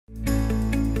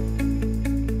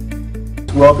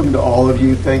welcome to all of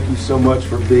you. Thank you so much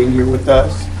for being here with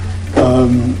us.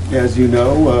 As you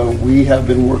know, we have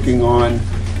been working on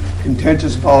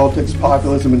contentious politics,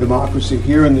 populism, and democracy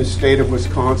here in the state of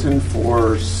Wisconsin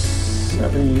for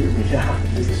 7 years. Yeah.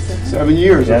 7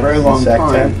 years, a very long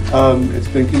time. 10. It's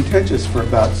been contentious for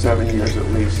about 7 years at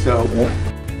least. So,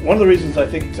 one of the reasons I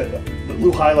think that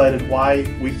Lou highlighted why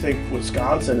we think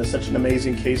Wisconsin is such an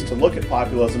amazing case to look at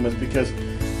populism is because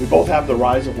we both have The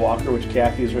Rise of Walker, which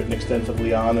Kathy has written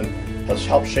extensively on and has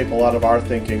helped shape a lot of our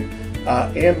thinking,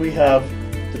 and we have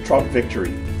the Trump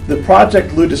victory. The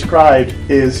project Lou described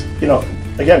is,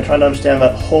 again, trying to understand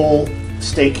that whole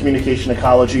state communication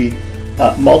ecology,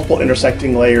 multiple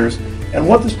intersecting layers. And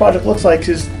what this project looks like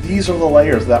is these are the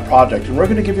layers of that project. And we're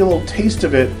going to give you a little taste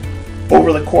of it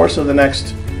over the course of the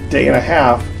next day and a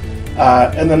half.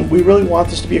 And then we really want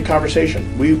this to be a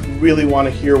conversation. We really want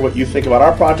to hear what you think about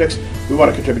our projects. We want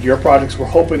to contribute to your projects. We're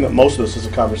hoping that most of this is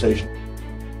a conversation.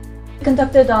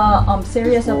 Conducted a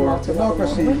series of multiple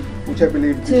which I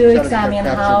believe to examine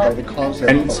how.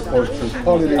 And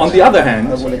on the other hand,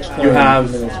 you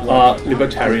have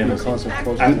libertarians and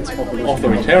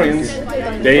authoritarians.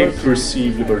 They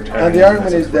perceive libertarianism. And the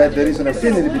argument is that there is an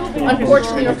affinity between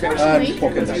unfortunately, and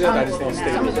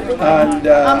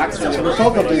as a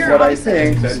result of this, what I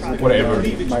think, whatever.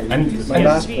 my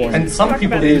last point, and some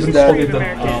people even call it the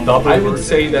I would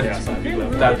say that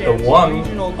the one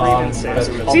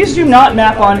these do not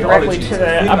map on directly to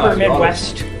the upper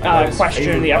Midwest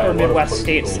question, the upper Midwest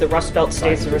states, the Rust Belt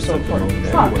states that are so important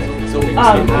to Trump.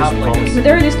 But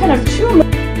there are these kind of two.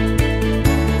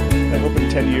 I hope in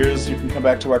 10 years you can come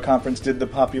back to our conference, Did the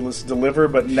Populists Deliver?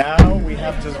 But now we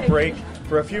have to break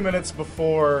for a few minutes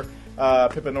before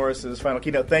Pippa Norris's final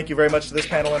keynote. Thank you very much to this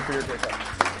panel and for your great time.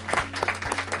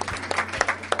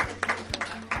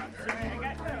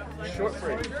 Short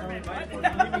break.